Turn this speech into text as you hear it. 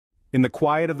In the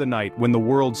quiet of the night when the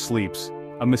world sleeps,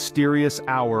 a mysterious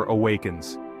hour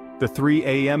awakens. The 3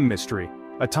 a.m. mystery,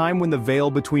 a time when the veil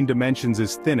between dimensions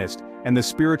is thinnest and the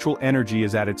spiritual energy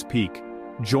is at its peak.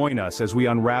 Join us as we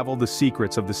unravel the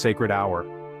secrets of the sacred hour.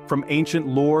 From ancient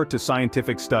lore to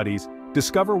scientific studies,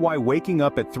 discover why waking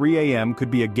up at 3 a.m. could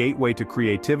be a gateway to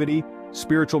creativity,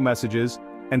 spiritual messages,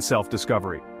 and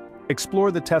self-discovery.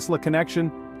 Explore the Tesla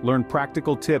connection, learn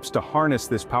practical tips to harness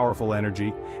this powerful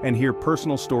energy, and hear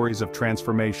personal stories of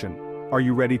transformation. Are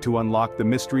you ready to unlock the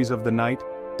mysteries of the night?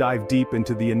 Dive deep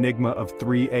into the enigma of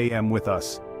 3 a.m. with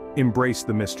us. Embrace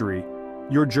the mystery.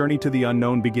 Your journey to the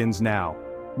unknown begins now.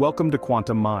 Welcome to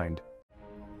Quantum Mind.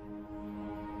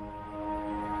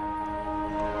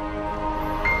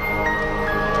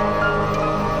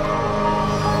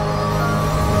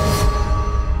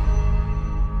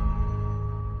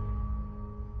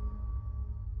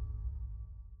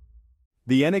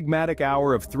 The enigmatic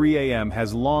hour of 3 a.m.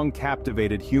 has long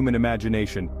captivated human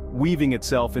imagination, weaving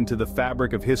itself into the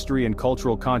fabric of history and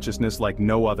cultural consciousness like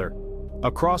no other.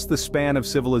 Across the span of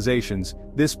civilizations,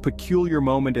 this peculiar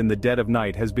moment in the dead of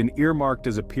night has been earmarked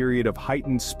as a period of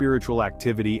heightened spiritual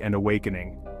activity and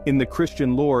awakening. In the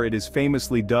Christian lore, it is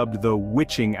famously dubbed the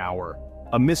witching hour,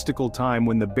 a mystical time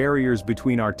when the barriers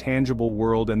between our tangible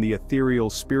world and the ethereal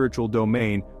spiritual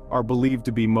domain are believed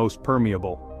to be most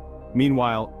permeable.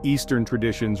 Meanwhile, Eastern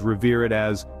traditions revere it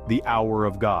as the hour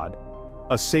of God,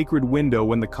 a sacred window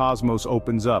when the cosmos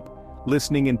opens up,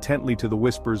 listening intently to the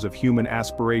whispers of human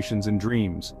aspirations and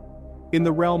dreams. In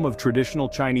the realm of traditional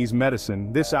Chinese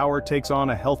medicine, this hour takes on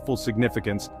a healthful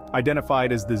significance,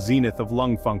 identified as the zenith of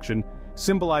lung function,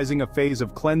 symbolizing a phase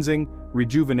of cleansing,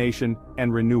 rejuvenation,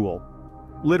 and renewal.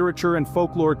 Literature and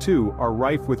folklore, too, are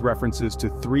rife with references to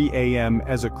 3 a.m.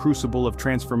 as a crucible of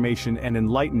transformation and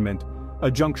enlightenment, a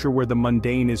juncture where the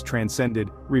mundane is transcended,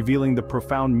 revealing the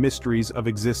profound mysteries of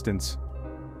existence.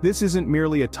 This isn't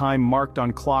merely a time marked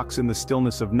on clocks in the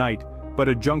stillness of night, but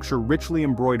a juncture richly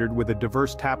embroidered with a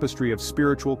diverse tapestry of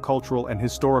spiritual, cultural, and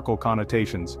historical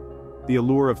connotations. The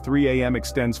allure of 3 a.m.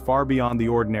 extends far beyond the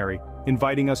ordinary,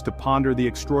 inviting us to ponder the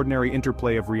extraordinary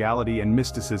interplay of reality and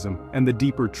mysticism, and the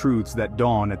deeper truths that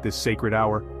dawn at this sacred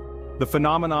hour. The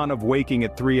phenomenon of waking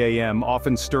at 3 a.m.,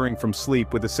 often stirring from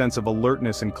sleep with a sense of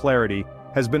alertness and clarity,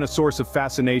 has been a source of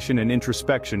fascination and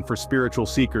introspection for spiritual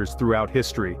seekers throughout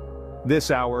history.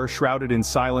 This hour, shrouded in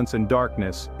silence and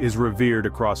darkness, is revered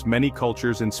across many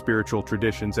cultures and spiritual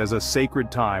traditions as a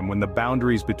sacred time when the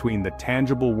boundaries between the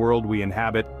tangible world we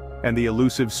inhabit and the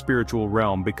elusive spiritual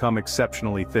realm become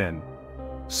exceptionally thin.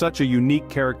 Such a unique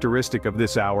characteristic of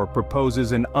this hour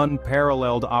proposes an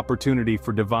unparalleled opportunity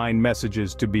for divine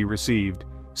messages to be received,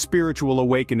 spiritual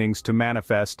awakenings to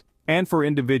manifest, and for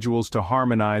individuals to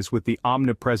harmonize with the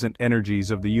omnipresent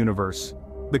energies of the universe.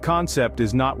 The concept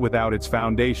is not without its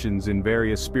foundations in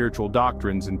various spiritual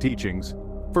doctrines and teachings.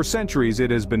 For centuries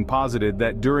it has been posited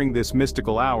that during this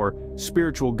mystical hour,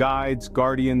 spiritual guides,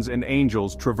 guardians, and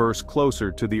angels traverse closer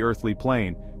to the earthly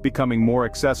plane, becoming more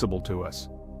accessible to us.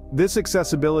 This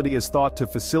accessibility is thought to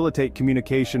facilitate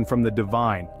communication from the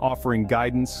divine, offering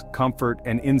guidance, comfort,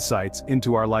 and insights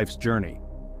into our life's journey.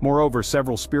 Moreover,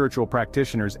 several spiritual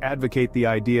practitioners advocate the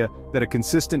idea that a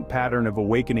consistent pattern of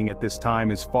awakening at this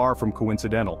time is far from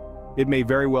coincidental. It may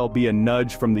very well be a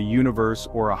nudge from the universe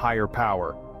or a higher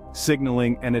power,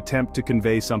 signaling an attempt to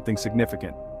convey something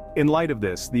significant. In light of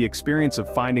this, the experience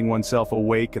of finding oneself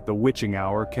awake at the witching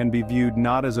hour can be viewed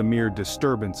not as a mere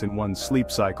disturbance in one's sleep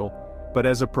cycle, but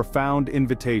as a profound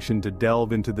invitation to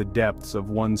delve into the depths of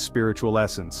one's spiritual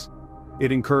essence.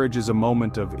 It encourages a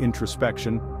moment of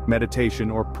introspection, meditation,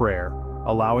 or prayer,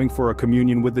 allowing for a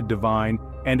communion with the divine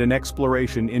and an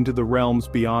exploration into the realms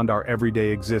beyond our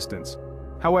everyday existence.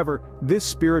 However, this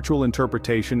spiritual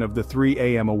interpretation of the 3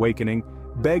 a.m. awakening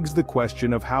begs the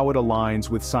question of how it aligns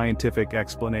with scientific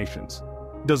explanations.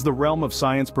 Does the realm of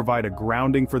science provide a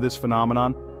grounding for this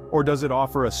phenomenon? Or does it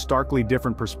offer a starkly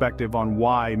different perspective on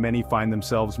why many find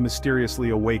themselves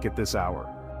mysteriously awake at this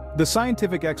hour? The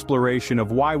scientific exploration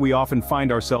of why we often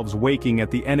find ourselves waking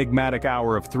at the enigmatic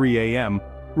hour of 3 a.m.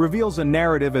 reveals a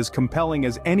narrative as compelling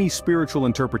as any spiritual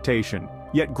interpretation,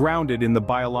 yet grounded in the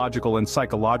biological and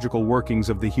psychological workings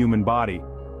of the human body.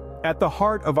 At the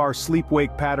heart of our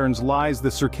sleep-wake patterns lies the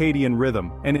circadian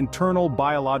rhythm, an internal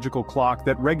biological clock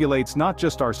that regulates not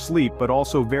just our sleep but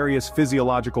also various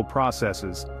physiological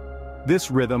processes.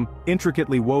 This rhythm,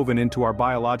 intricately woven into our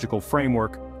biological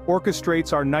framework,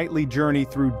 orchestrates our nightly journey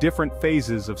through different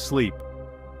phases of sleep.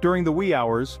 During the wee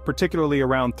hours, particularly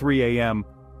around 3 a.m.,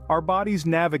 our bodies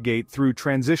navigate through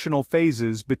transitional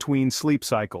phases between sleep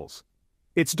cycles.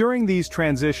 It's during these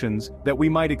transitions that we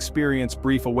might experience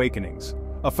brief awakenings,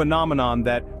 a phenomenon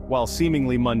that, while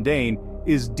seemingly mundane,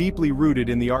 is deeply rooted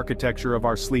in the architecture of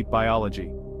our sleep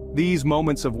biology. These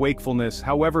moments of wakefulness,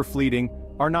 however fleeting,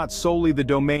 are not solely the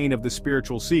domain of the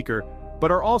spiritual seeker,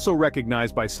 but are also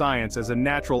recognized by science as a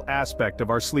natural aspect of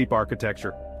our sleep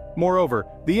architecture. Moreover,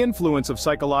 the influence of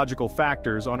psychological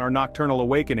factors on our nocturnal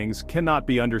awakenings cannot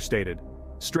be understated.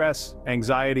 Stress,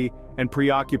 anxiety, and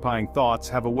preoccupying thoughts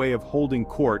have a way of holding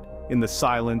court in the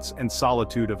silence and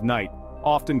solitude of night,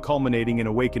 often culminating in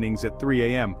awakenings at 3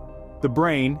 a.m. The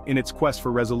brain, in its quest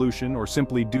for resolution or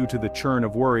simply due to the churn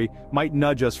of worry, might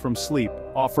nudge us from sleep,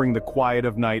 offering the quiet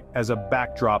of night as a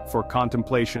backdrop for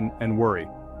contemplation and worry.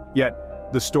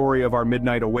 Yet, the story of our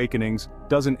midnight awakenings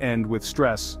doesn't end with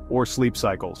stress or sleep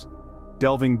cycles.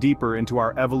 Delving deeper into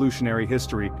our evolutionary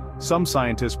history, some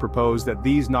scientists propose that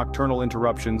these nocturnal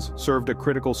interruptions served a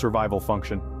critical survival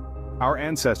function. Our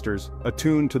ancestors,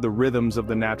 attuned to the rhythms of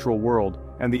the natural world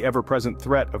and the ever-present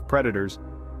threat of predators,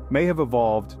 may have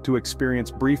evolved to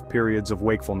experience brief periods of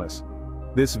wakefulness.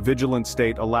 This vigilant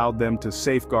state allowed them to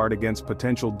safeguard against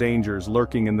potential dangers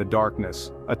lurking in the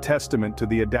darkness, a testament to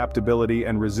the adaptability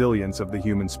and resilience of the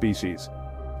human species.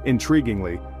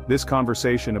 Intriguingly, this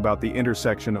conversation about the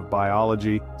intersection of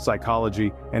biology,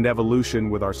 psychology, and evolution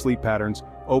with our sleep patterns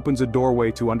opens a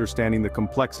doorway to understanding the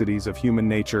complexities of human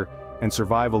nature and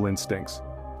survival instincts.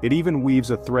 It even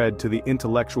weaves a thread to the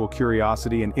intellectual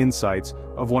curiosity and insights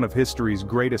of one of history's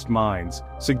greatest minds,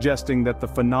 suggesting that the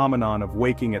phenomenon of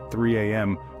waking at 3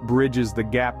 a.m. bridges the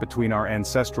gap between our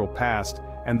ancestral past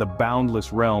and the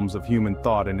boundless realms of human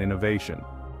thought and innovation.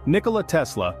 Nikola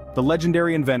Tesla, the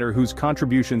legendary inventor whose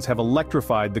contributions have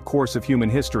electrified the course of human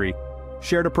history,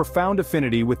 shared a profound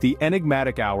affinity with the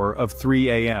enigmatic hour of 3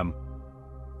 a.m.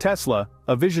 Tesla,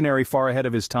 a visionary far ahead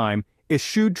of his time,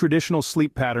 eschewed traditional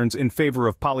sleep patterns in favor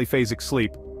of polyphasic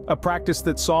sleep, a practice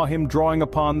that saw him drawing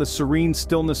upon the serene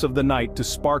stillness of the night to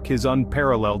spark his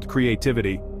unparalleled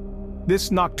creativity. This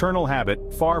nocturnal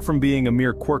habit, far from being a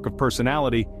mere quirk of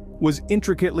personality, was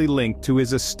intricately linked to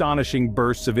his astonishing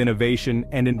bursts of innovation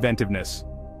and inventiveness.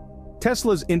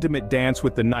 Tesla's intimate dance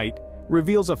with the night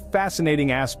reveals a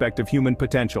fascinating aspect of human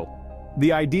potential: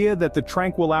 the idea that the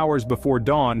tranquil hours before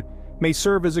dawn may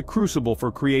serve as a crucible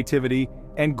for creativity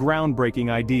and groundbreaking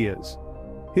ideas.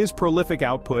 His prolific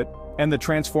output and the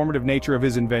transformative nature of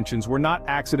his inventions were not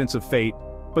accidents of fate,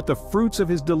 but the fruits of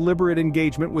his deliberate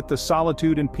engagement with the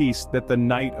solitude and peace that the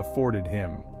night afforded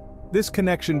him. This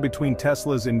connection between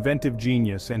Tesla's inventive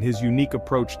genius and his unique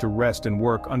approach to rest and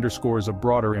work underscores a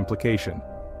broader implication.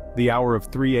 The hour of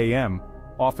 3 a.m.,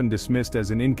 often dismissed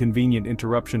as an inconvenient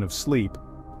interruption of sleep,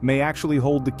 may actually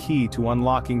hold the key to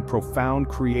unlocking profound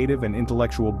creative and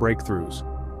intellectual breakthroughs.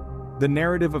 The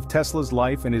narrative of Tesla's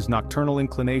life and his nocturnal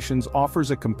inclinations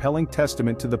offers a compelling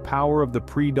testament to the power of the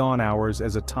pre-dawn hours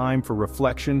as a time for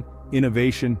reflection,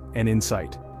 innovation, and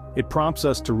insight. It prompts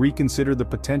us to reconsider the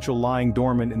potential lying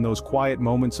dormant in those quiet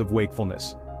moments of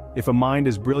wakefulness. If a mind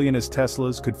as brilliant as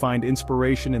Tesla's could find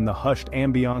inspiration in the hushed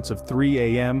ambiance of 3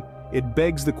 a.m., it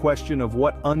begs the question of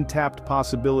what untapped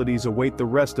possibilities await the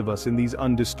rest of us in these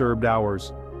undisturbed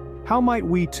hours. How might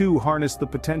we too harness the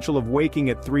potential of waking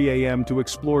at 3 a.m. to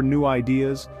explore new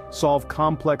ideas, solve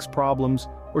complex problems,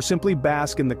 or simply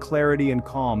bask in the clarity and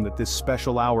calm that this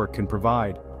special hour can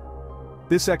provide?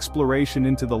 This exploration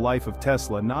into the life of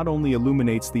Tesla not only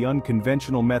illuminates the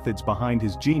unconventional methods behind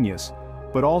his genius,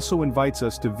 but also invites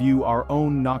us to view our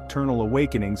own nocturnal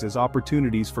awakenings as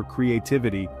opportunities for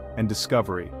creativity and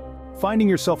discovery. Finding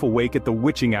yourself awake at the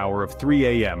witching hour of 3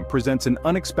 a.m. presents an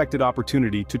unexpected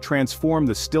opportunity to transform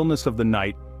the stillness of the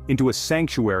night into a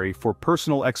sanctuary for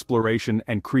personal exploration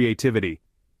and creativity.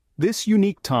 This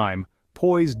unique time,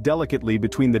 poised delicately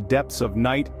between the depths of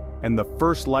night and the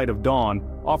first light of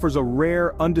dawn, offers a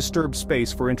rare, undisturbed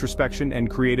space for introspection and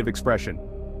creative expression.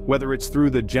 Whether it's through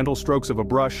the gentle strokes of a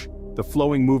brush, the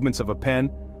flowing movements of a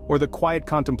pen, or the quiet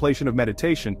contemplation of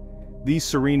meditation, these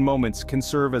serene moments can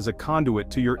serve as a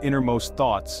conduit to your innermost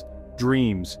thoughts,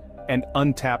 dreams, and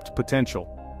untapped potential.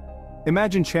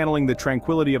 Imagine channeling the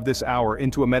tranquility of this hour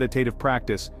into a meditative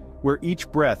practice, where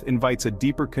each breath invites a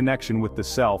deeper connection with the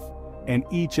self, and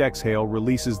each exhale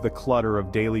releases the clutter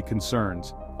of daily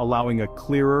concerns, allowing a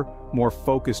clearer, more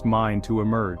focused mind to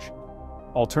emerge.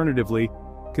 Alternatively,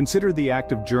 consider the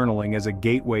act of journaling as a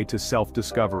gateway to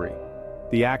self-discovery.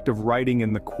 The act of writing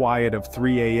in the quiet of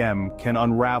 3 a.m. can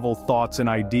unravel thoughts and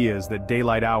ideas that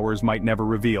daylight hours might never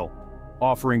reveal,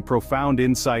 offering profound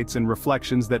insights and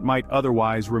reflections that might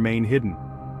otherwise remain hidden.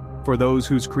 For those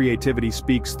whose creativity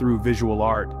speaks through visual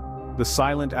art, the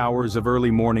silent hours of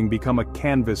early morning become a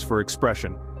canvas for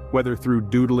expression, whether through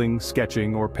doodling,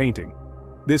 sketching, or painting.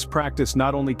 This practice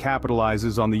not only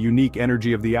capitalizes on the unique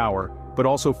energy of the hour, but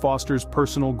also fosters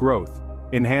personal growth,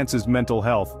 enhances mental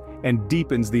health, and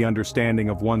deepens the understanding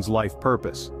of one's life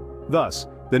purpose. Thus,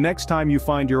 the next time you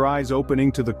find your eyes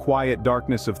opening to the quiet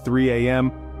darkness of 3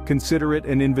 a.m., consider it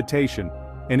an invitation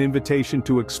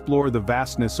to explore the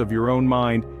vastness of your own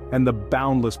mind and the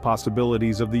boundless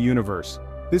possibilities of the universe.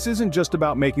 This isn't just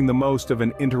about making the most of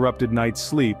an interrupted night's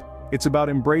sleep, it's about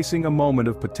embracing a moment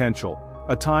of potential,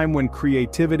 a time when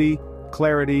creativity,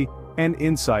 clarity, and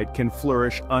insight can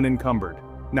flourish unencumbered.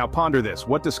 Now ponder this: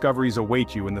 what discoveries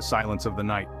await you in the silence of the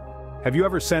night? Have you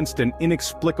ever sensed an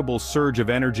inexplicable surge of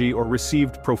energy or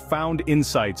received profound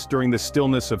insights during the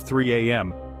stillness of 3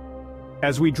 a.m.?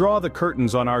 As we draw the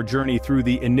curtains on our journey through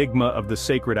the enigma of the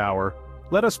sacred hour,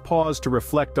 let us pause to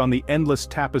reflect on the endless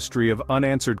tapestry of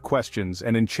unanswered questions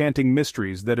and enchanting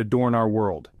mysteries that adorn our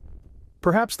world.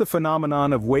 Perhaps the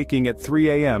phenomenon of waking at 3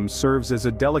 a.m. serves as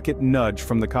a delicate nudge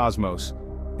from the cosmos,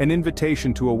 an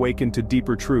invitation to awaken to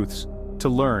deeper truths, to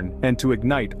learn, and to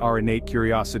ignite our innate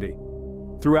curiosity.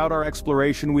 Throughout our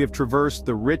exploration, we have traversed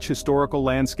the rich historical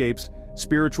landscapes,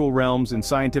 spiritual realms, and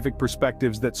scientific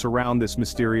perspectives that surround this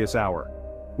mysterious hour.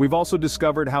 We've also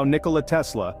discovered how Nikola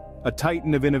Tesla, a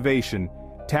titan of innovation,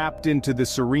 tapped into the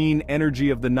serene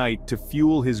energy of the night to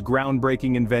fuel his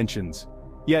groundbreaking inventions.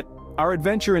 Yet, our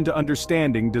adventure into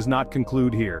understanding does not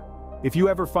conclude here. If you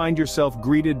ever find yourself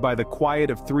greeted by the quiet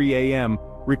of 3 a.m.,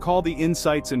 recall the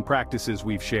insights and practices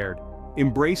we've shared.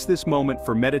 Embrace this moment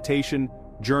for meditation,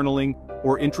 journaling,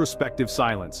 or introspective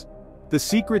silence. The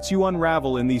secrets you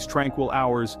unravel in these tranquil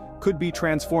hours could be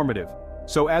transformative.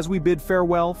 So as we bid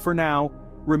farewell for now,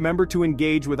 remember to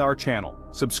engage with our channel,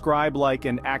 subscribe, like,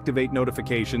 and activate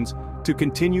notifications to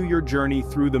continue your journey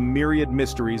through the myriad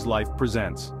mysteries life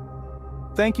presents.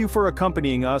 Thank you for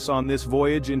accompanying us on this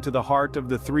voyage into the heart of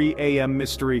the 3 a.m.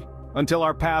 mystery. Until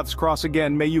our paths cross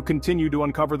again, may you continue to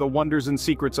uncover the wonders and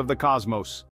secrets of the cosmos.